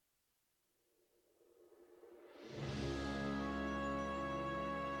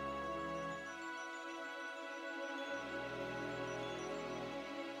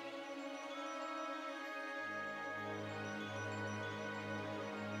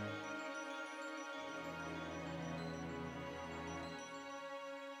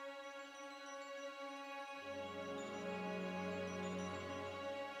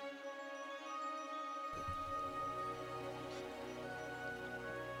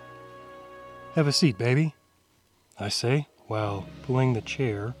Have a seat, baby, I say, while pulling the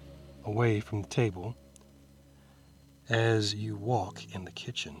chair away from the table as you walk in the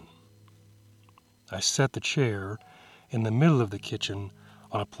kitchen. I set the chair in the middle of the kitchen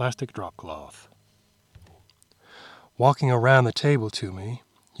on a plastic drop cloth. Walking around the table to me,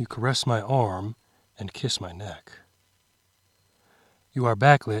 you caress my arm and kiss my neck. You are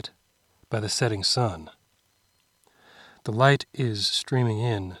backlit by the setting sun. The light is streaming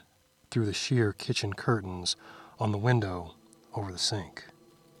in through the sheer kitchen curtains on the window over the sink.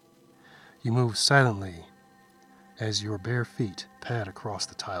 You move silently as your bare feet pad across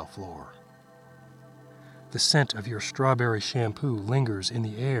the tile floor. The scent of your strawberry shampoo lingers in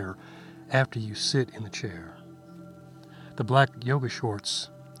the air after you sit in the chair. The black yoga shorts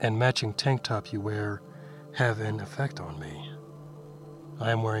and matching tank top you wear have an effect on me.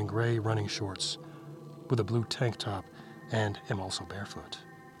 I am wearing gray running shorts with a blue tank top and am also barefoot.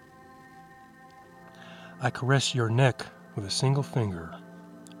 I caress your neck with a single finger,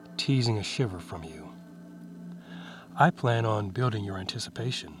 teasing a shiver from you. I plan on building your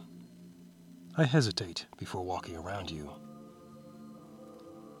anticipation. I hesitate before walking around you.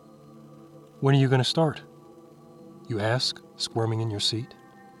 When are you going to start? You ask, squirming in your seat.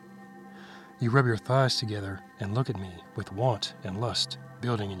 You rub your thighs together and look at me with want and lust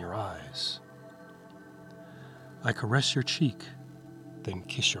building in your eyes. I caress your cheek, then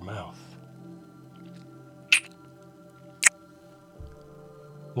kiss your mouth.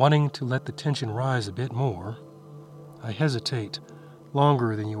 Wanting to let the tension rise a bit more, I hesitate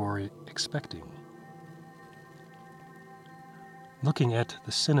longer than you are expecting. Looking at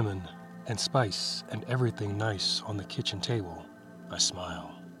the cinnamon and spice and everything nice on the kitchen table, I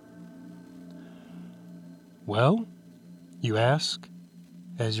smile. Well, you ask,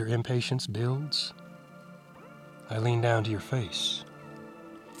 as your impatience builds. I lean down to your face.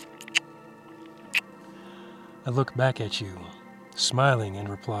 I look back at you, smiling, and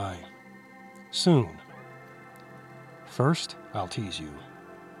reply, soon. First, I'll tease you.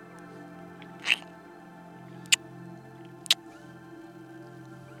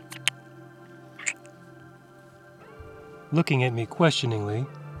 Looking at me questioningly,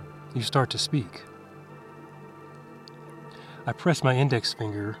 you start to speak. I press my index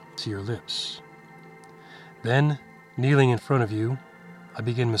finger to your lips. Then, kneeling in front of you, I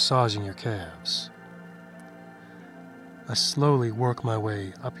begin massaging your calves. I slowly work my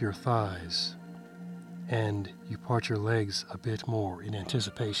way up your thighs, and you part your legs a bit more in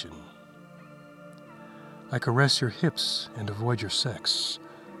anticipation. I caress your hips and avoid your sex,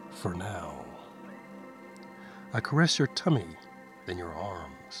 for now. I caress your tummy, then your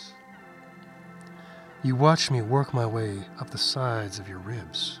arms. You watch me work my way up the sides of your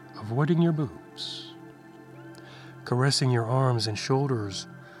ribs, avoiding your boobs. Caressing your arms and shoulders,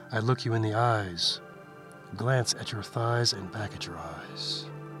 I look you in the eyes, glance at your thighs and back at your eyes.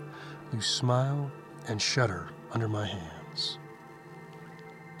 You smile and shudder under my hands.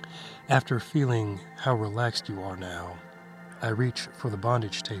 After feeling how relaxed you are now, I reach for the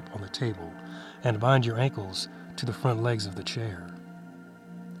bondage tape on the table and bind your ankles to the front legs of the chair.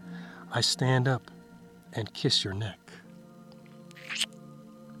 I stand up and kiss your neck.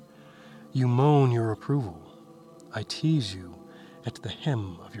 You moan your approval. I tease you at the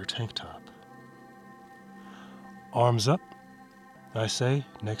hem of your tank top. Arms up, I say,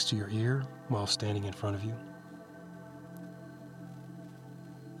 next to your ear while standing in front of you.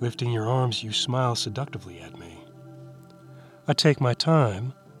 Lifting your arms, you smile seductively at me. I take my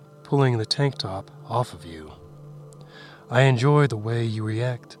time, pulling the tank top off of you. I enjoy the way you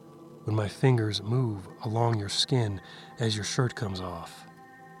react when my fingers move along your skin as your shirt comes off.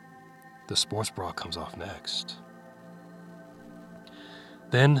 The sports bra comes off next.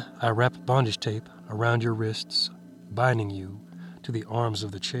 Then I wrap bondage tape around your wrists, binding you to the arms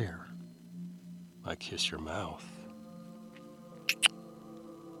of the chair. I kiss your mouth.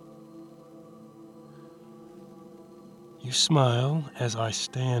 You smile as I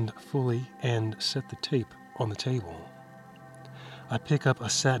stand fully and set the tape on the table. I pick up a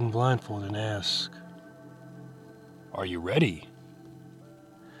satin blindfold and ask, "Are you ready?"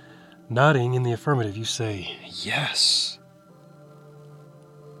 Nodding in the affirmative, you say, "Yes."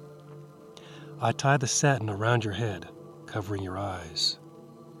 I tie the satin around your head, covering your eyes.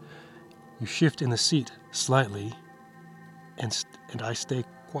 You shift in the seat slightly, and I stay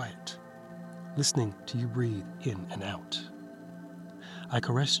quiet, listening to you breathe in and out. I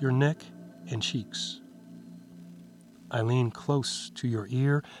caress your neck and cheeks. I lean close to your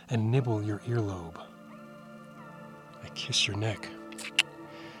ear and nibble your earlobe. I kiss your neck,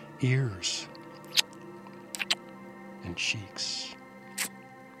 ears, and cheeks.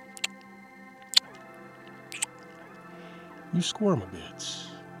 You squirm a bit.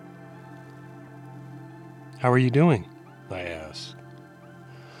 How are you doing? I ask.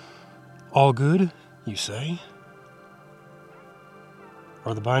 All good, you say.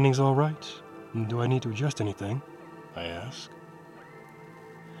 Are the bindings all right? Do I need to adjust anything? I ask.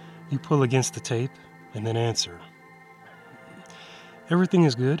 You pull against the tape and then answer. Everything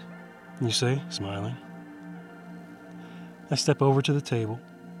is good, you say, smiling. I step over to the table.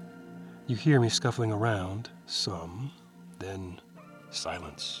 You hear me scuffling around, some, then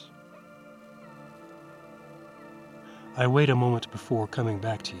silence. I wait a moment before coming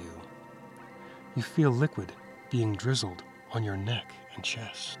back to you. You feel liquid being drizzled on your neck and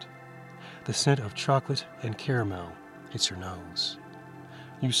chest. The scent of chocolate and caramel hits your nose.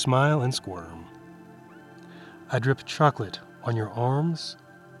 You smile and squirm. I drip chocolate on your arms,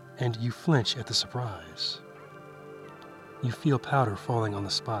 and you flinch at the surprise. You feel powder falling on the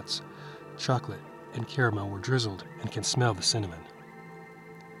spots. Chocolate and caramel were drizzled and can smell the cinnamon.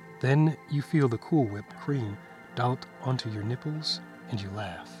 Then you feel the cool whipped cream dolloped onto your nipples, and you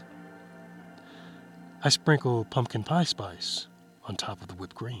laugh. I sprinkle pumpkin pie spice on top of the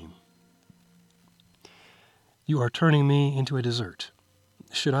whipped cream. You are turning me into a dessert.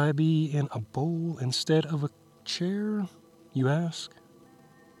 Should I be in a bowl instead of a chair, you ask?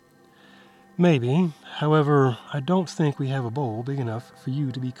 Maybe. However, I don't think we have a bowl big enough for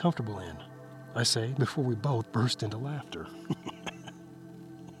you to be comfortable in, I say before we both burst into laughter.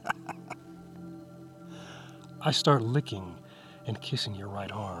 I start licking and kissing your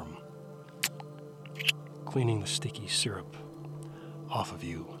right arm, cleaning the sticky syrup off of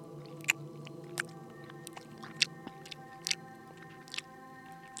you.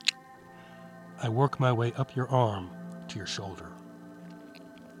 I work my way up your arm to your shoulder.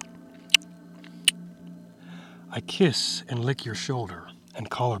 I kiss and lick your shoulder and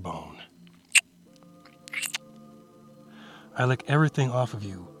collarbone. I lick everything off of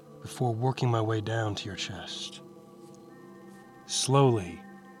you before working my way down to your chest. Slowly,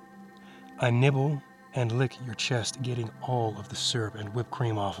 I nibble and lick your chest, getting all of the syrup and whipped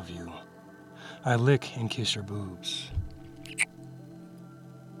cream off of you. I lick and kiss your boobs.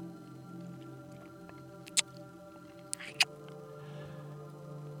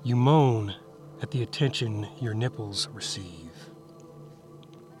 You moan at the attention your nipples receive.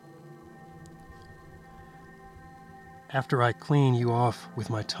 After I clean you off with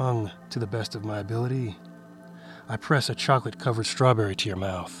my tongue to the best of my ability, I press a chocolate-covered strawberry to your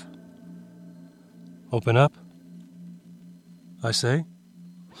mouth. Open up, I say.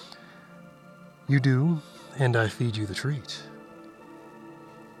 You do, and I feed you the treat.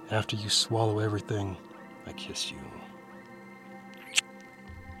 After you swallow everything, I kiss you.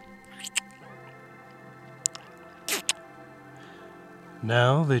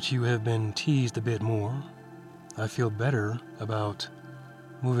 Now that you have been teased a bit more, I feel better about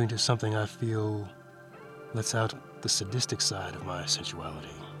moving to something I feel lets out the sadistic side of my sensuality.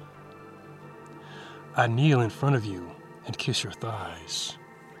 I kneel in front of you and kiss your thighs.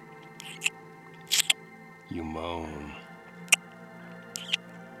 You moan.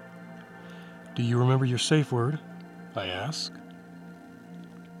 Do you remember your safe word? I ask.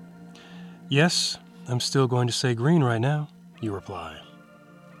 Yes, I'm still going to say green right now, you reply.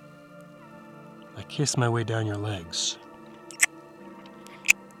 I kiss my way down your legs.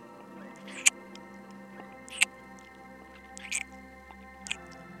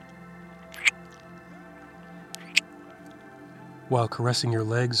 While caressing your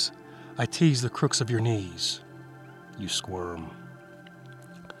legs, I tease the crooks of your knees. You squirm.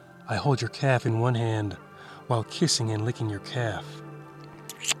 I hold your calf in one hand while kissing and licking your calf.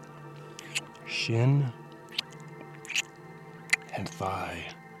 Shin and thigh.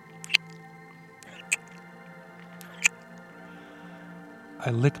 I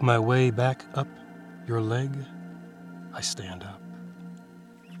lick my way back up your leg. I stand up.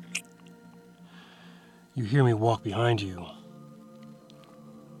 You hear me walk behind you.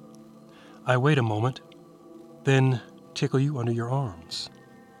 I wait a moment, then tickle you under your arms.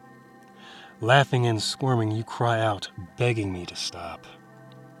 Laughing and squirming, you cry out, begging me to stop.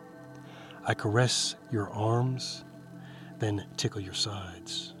 I caress your arms, then tickle your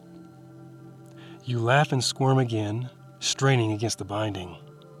sides. You laugh and squirm again, straining against the binding.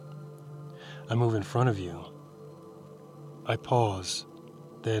 I move in front of you. I pause,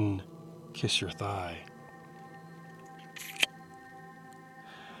 then kiss your thigh.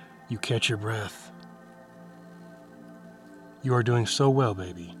 You catch your breath. You are doing so well,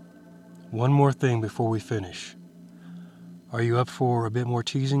 baby. One more thing before we finish. Are you up for a bit more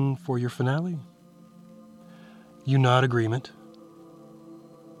teasing for your finale? You nod agreement.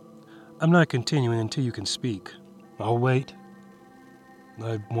 I'm not continuing until you can speak. I'll wait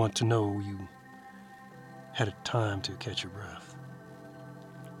I want to know you had time to catch your breath.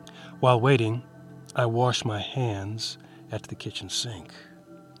 While waiting, I wash my hands at the kitchen sink.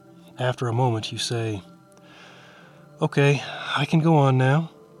 After a moment, you say, "Okay, I can go on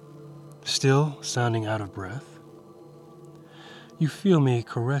now," still sounding out of breath. You feel me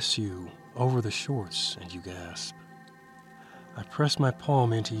caress you over the shorts and you gasp. I press my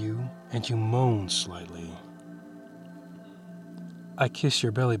palm into you and you moan slightly. I kiss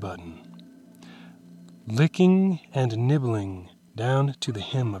your belly button, licking and nibbling down to the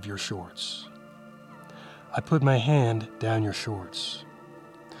hem of your shorts. I put my hand down your shorts.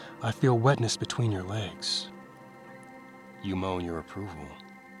 I feel wetness between your legs. You moan your approval.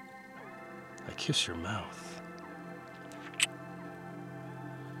 I kiss your mouth.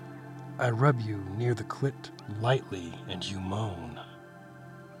 I rub you near the clit lightly and you moan.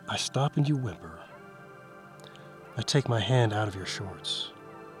 I stop and you whimper. I take my hand out of your shorts.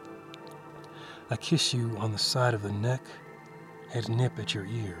 I kiss you on the side of the neck and nip at your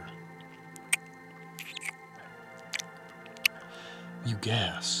ear. You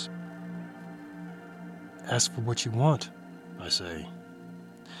gasp. Ask for what you want, I say.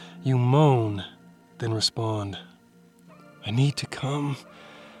 You moan, then respond, "I need to come.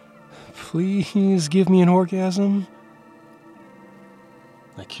 Please give me an orgasm."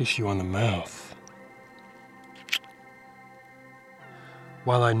 I kiss you on the mouth.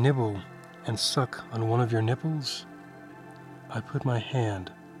 While I nibble and suck on one of your nipples, I put my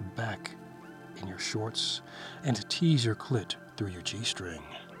hand back in your shorts and tease your clit through your G-string.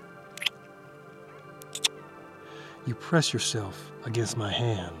 You press yourself against my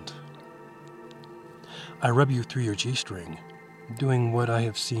hand. I rub you through your G-string, doing what I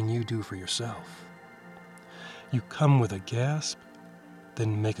have seen you do for yourself. You come with a gasp,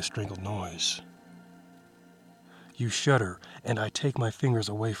 then make a strangled noise. You shudder, and I take my fingers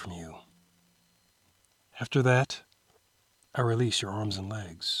away from you. After that, I release your arms and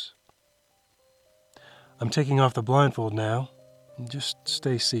legs. I'm taking off the blindfold now. Just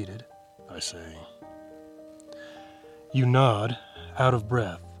stay seated, I say. You nod, out of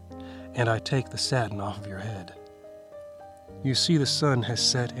breath, and I take the satin off of your head. You see the sun has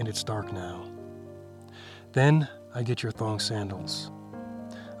set and it's dark now. Then I get your thong sandals.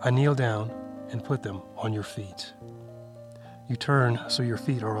 I kneel down and put them on your feet. You turn so your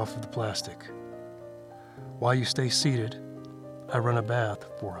feet are off of the plastic. While you stay seated, I run a bath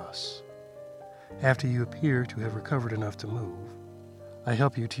for us. After you appear to have recovered enough to move, I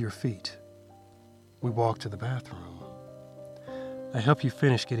help you to your feet. We walk to the bathroom. I help you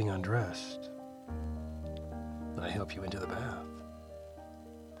finish getting undressed. I help you into the bath.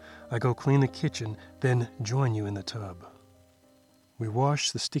 I go clean the kitchen, then join you in the tub. We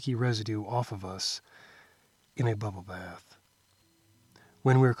wash the sticky residue off of us in a bubble bath.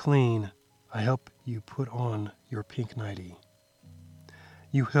 When we're clean, I help you put on your pink nightie.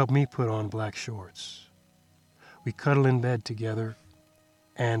 You help me put on black shorts. We cuddle in bed together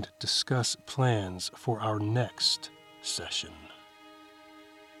and discuss plans for our next session.